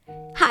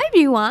Hi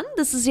everyone,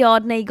 this is your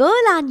Ordinary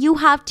Girl and you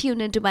have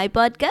tuned into my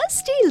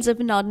podcast Tales of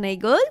an Ordinary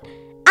Girl,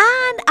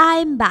 and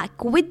I'm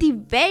back with the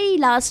very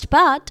last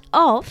part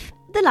of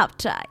the love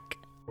track.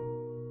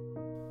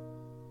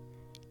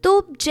 तो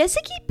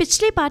जैसे कि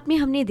पिछले part में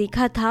हमने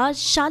देखा था,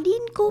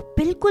 शालीन को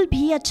बिल्कुल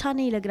भी अच्छा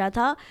नहीं लग रहा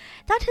था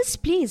that his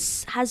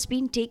place has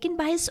been taken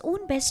by his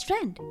own best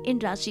friend in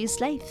Rashi's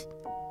life.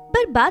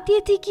 पर बात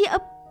ये थी कि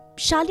अब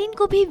शालीन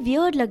को भी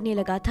वियर्ड लगने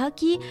लगा था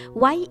कि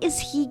why is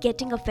he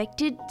getting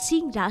affected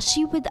seeing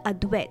Rashi with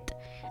Advait,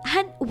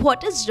 and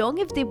what is wrong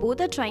if they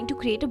both are trying to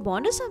create a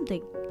bond or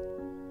something.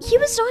 He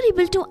was not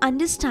able to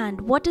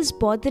understand what is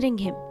bothering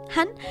him,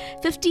 and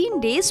 15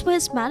 days for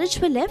his marriage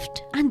were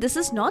left, and this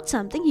is not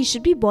something he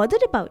should be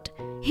bothered about.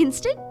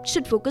 Instead,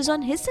 should focus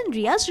on his and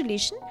Riya's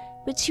relation,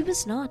 which he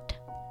was not.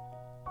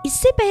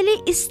 इससे पहले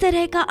इस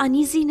तरह का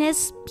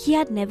uneasiness he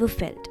had never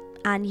felt,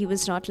 and he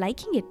was not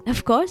liking it,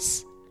 of course.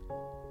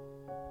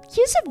 He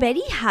was a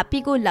very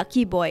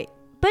happy-go-lucky boy,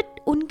 but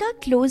उनका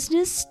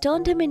closeness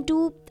turned him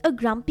into a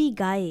grumpy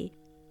guy.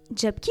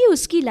 जबकि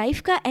उसकी life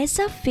का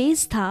ऐसा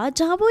फेज था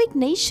जहां वो एक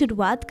नई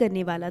शुरुआत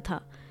करने वाला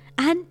था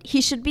and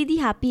he should be the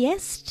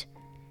happiest.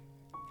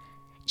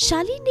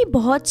 शालीन ने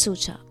बहुत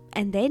सोचा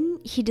and then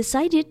he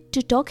decided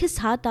to talk his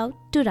heart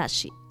out to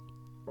राशि.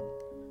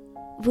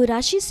 वो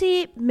राशि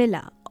से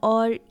मिला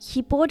और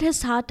ही poured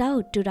his heart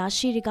out to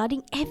Rashi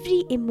regarding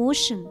every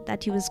emotion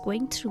that he was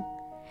going through.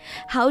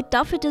 How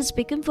tough it has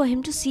become for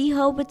him to see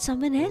her with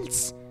someone else.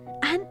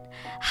 And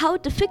how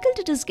difficult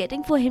it is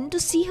getting for him to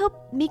see her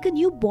make a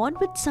new bond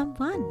with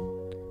someone.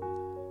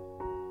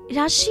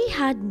 Rashi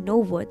had no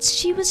words.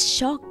 She was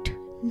shocked,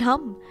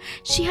 numb.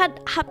 She had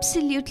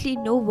absolutely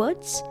no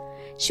words.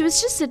 She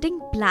was just sitting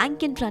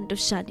blank in front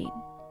of Shaleen.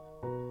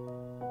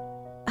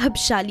 अब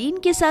शालीन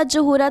के साथ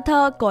जो हो रहा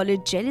था, call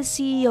it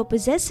jealousy or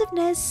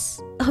possessiveness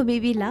or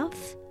maybe love,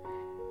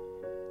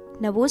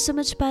 न वो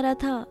समझ पा रहा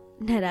था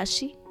न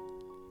राशि.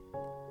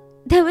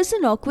 There was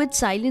an awkward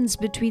silence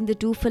between the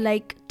two for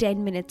like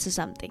 10 minutes or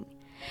something.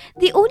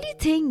 The only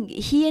thing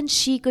he and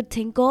she could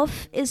think of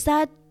is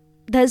that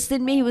this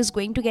दिन में he was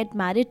going to get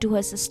married to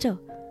her sister.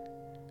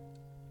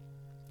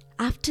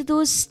 After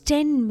those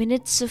 10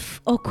 minutes of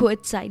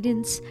awkward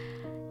silence,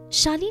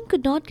 Shaleen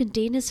could not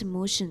contain his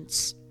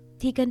emotions.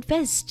 He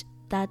confessed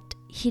that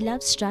he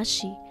loves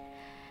Rashi.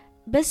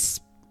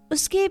 बस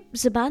उसके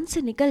ज़बान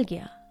से निकल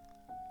गया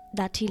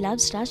that he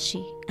loves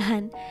Rashi,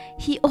 and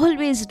he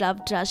always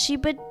loved Rashi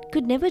but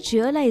could never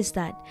realize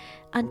that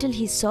until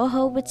he saw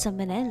her with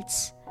someone else.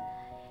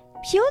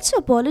 He also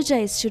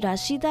apologized to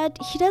Rashi that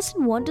he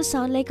doesn't want to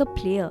sound like a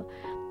player,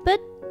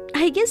 but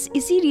I guess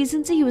इसी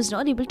reason से he was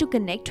not able to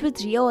connect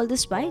with Riya all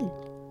this while.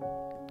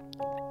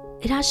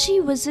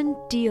 Rashi was in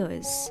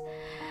tears.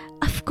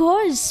 Of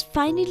course,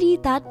 finally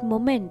that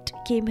moment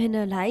came in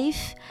her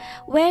life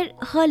where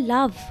her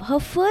love, her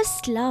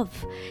first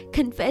love,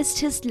 confessed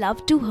his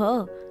love to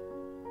her.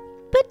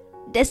 But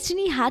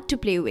destiny had to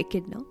play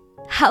wicked, no?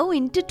 How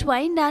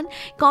intertwined and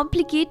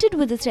complicated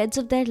were the threads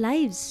of their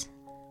lives.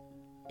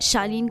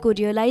 Shaleen को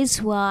realize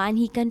हुआ and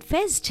he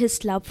confessed his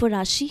love for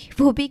Rashi.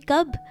 वो भी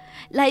कब?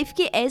 Life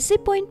के ऐसे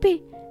point पे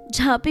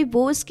जहाँ पे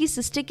वो उसकी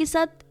सिस्टर के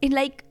साथ in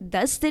like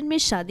 10 दिन में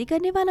शादी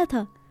करने वाला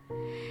था.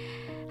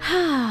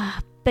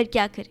 हाँ, पर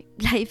क्या करें?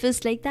 Life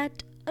is like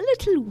that. A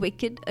little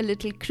wicked, a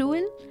little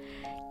cruel.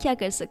 क्या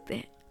कर सकते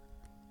हैं?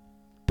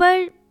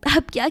 पर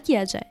अब क्या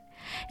किया जाए?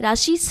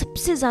 राशि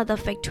सबसे ज़्यादा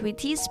अफेक्ट हुई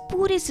थी इस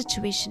पूरे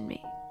सिचुएशन में.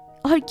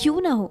 और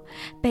क्यों ना हो,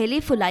 पहले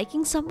for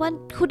liking someone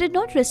who did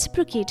not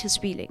reciprocate his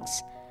feelings.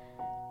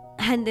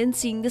 And then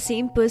seeing the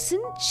same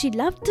person she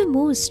loved the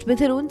most with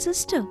her own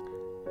sister.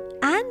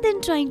 And then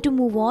trying to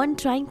move on,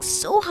 trying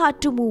so hard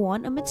to move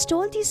on amidst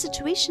all these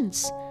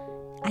situations.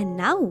 And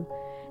now,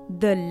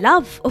 the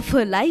love of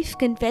her life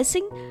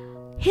confessing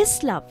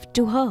his love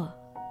to her.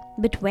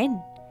 But when?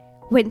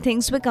 When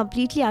things were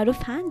completely out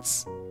of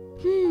hands.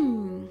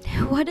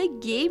 What a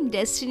game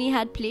destiny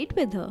had played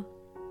with her.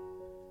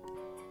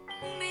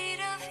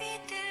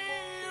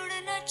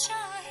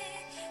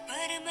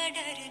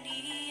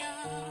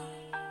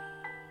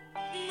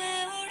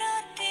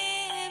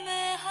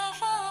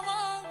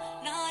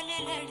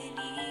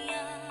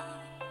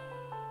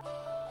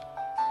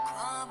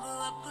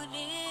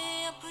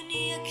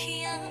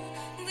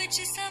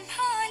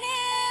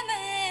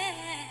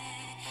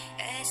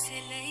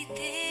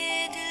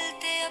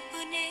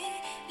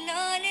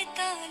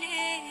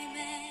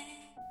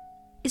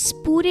 इस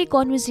पूरे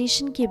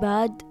conversation के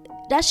बाद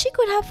राशि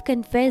could have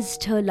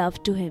confessed her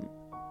love to him,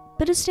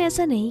 पर उसने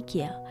ऐसा नहीं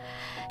किया.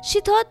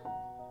 She thought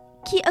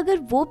कि अगर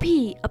वो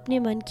भी अपने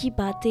मन की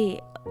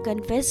बातें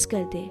confess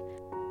कर दे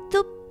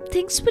तो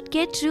things would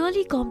get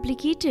really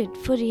complicated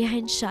for Riya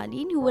and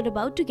Shaleen, who were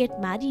about to get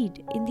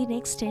married in the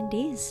next 10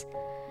 days.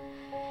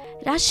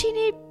 राशि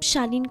ने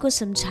शालीन को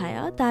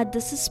समझाया that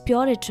this is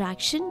pure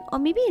attraction or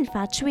maybe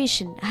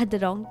infatuation at the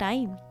wrong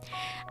time,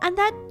 and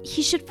that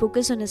he should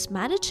focus on his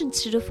marriage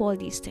instead of all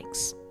these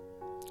things.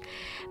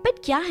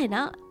 But क्या है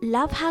ना,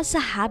 love has a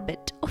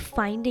habit of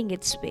finding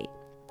its way.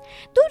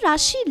 Though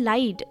Rashi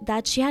lied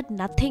that she had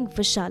nothing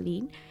for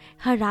Shaleen,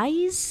 Her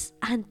eyes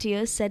and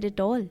tears said it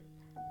all.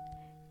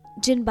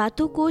 जिन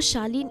बातों को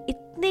शालीन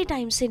इतने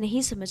time से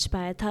नहीं समझ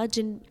पाया था,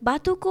 जिन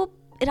बातों को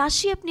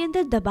राशि अपने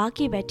अंदर दबा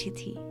के बैठी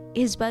थी,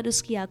 इस बार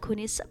उसकी आंखों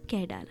ने सब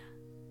कह डाला.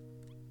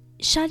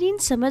 शालीन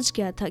समझ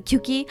गया था,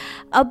 क्योंकि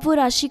अब वो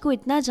राशि को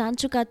इतना जान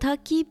चुका था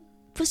कि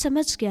वो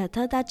समझ गया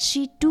था that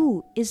she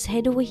too is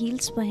head over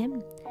heels for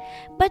him,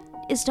 but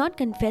is not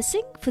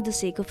confessing for the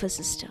sake of her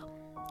sister.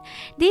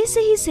 देर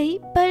से ही सही,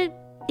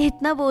 पर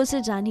इतना वो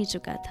उसे जान ही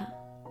चुका था.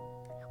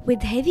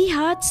 With heavy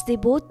hearts, they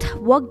both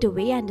walked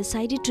away and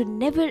decided to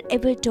never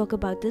ever talk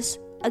about this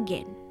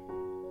again.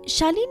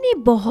 शालीन ने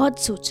बहुत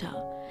सोचा.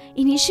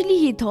 Initially,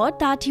 he thought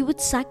that he would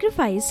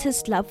sacrifice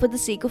his love for the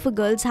sake of a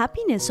girl's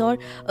happiness or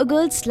a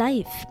girl's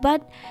life.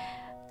 But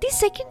the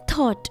second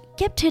thought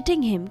kept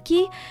hitting him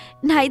कि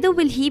neither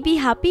will he be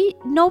happy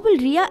nor will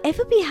Riya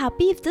ever be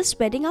happy if this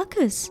wedding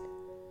occurs.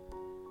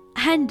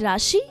 And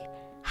Rashi,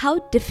 how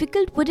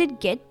difficult would it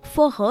get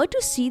for her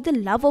to see the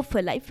love of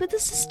her life with a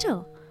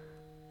sister?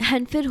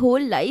 And फिर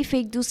whole life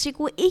एक दूसरे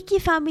को एक ही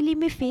family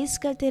में face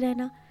करते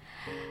रहना.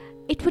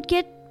 It would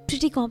get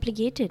pretty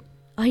complicated.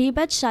 और ये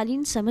बात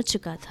शालीन समझ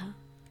चुका था.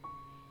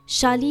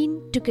 Shaleen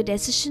took a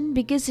decision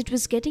because it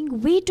was getting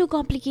way too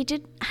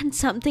complicated and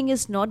something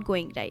is not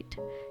going right.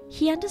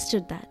 He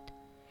understood that.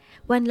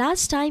 One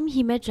last time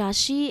he met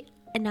Rashi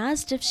and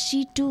asked if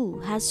she too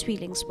has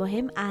feelings for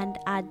him, and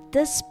at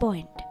this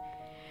point,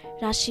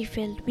 Rashi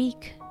felt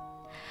weak.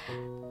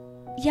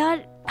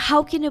 Yaar,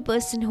 how can a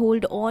person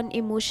hold on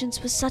emotions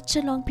for such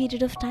a long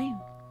period of time?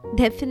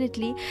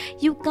 Definitely,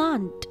 you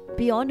can't.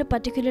 Beyond a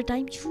particular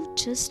time, you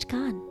just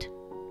can't.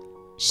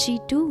 She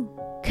too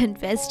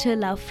confessed her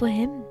love for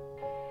him.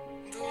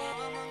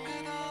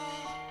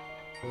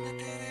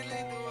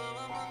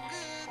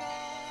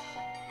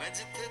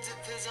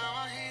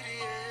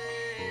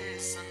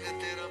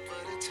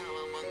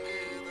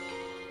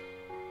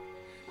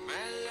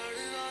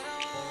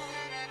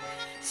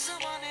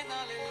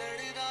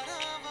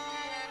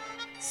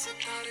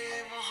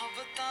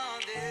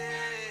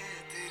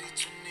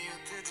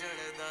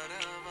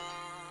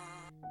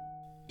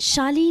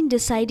 Shaleen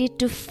decided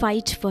to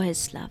fight for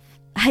his love.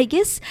 I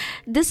guess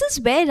this is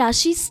where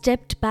Rashi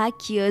stepped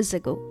back years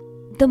ago.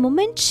 The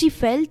moment she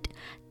felt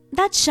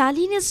that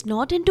Shaleen is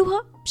not into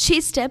her, she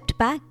stepped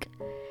back.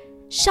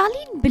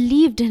 Shaleen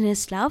believed in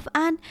his love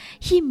and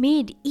he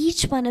made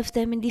each one of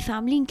them in the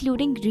family,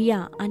 including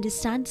Riya,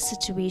 understand the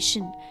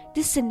situation,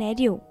 the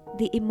scenario,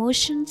 the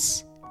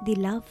emotions, the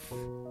love.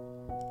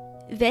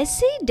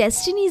 वैसे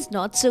destiny is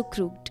not so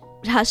crooked.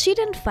 Rashi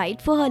didn't fight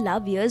for her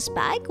love years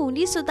back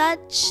only so that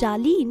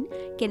Shaleen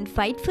can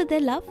fight for their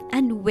love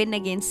and win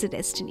against the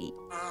destiny.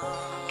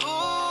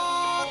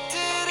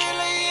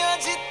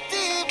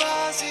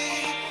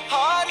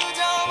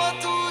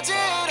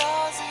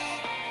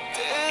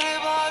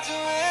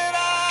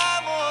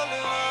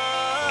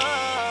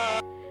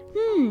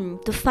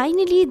 तो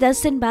finally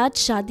 10 दिन बाद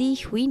शादी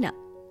हुई ना,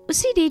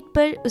 उसी date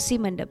पर उसी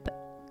मंडप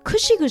पर,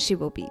 खुशी खुशी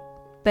वो भी,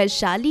 पर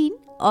शालीन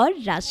और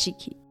राशि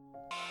की.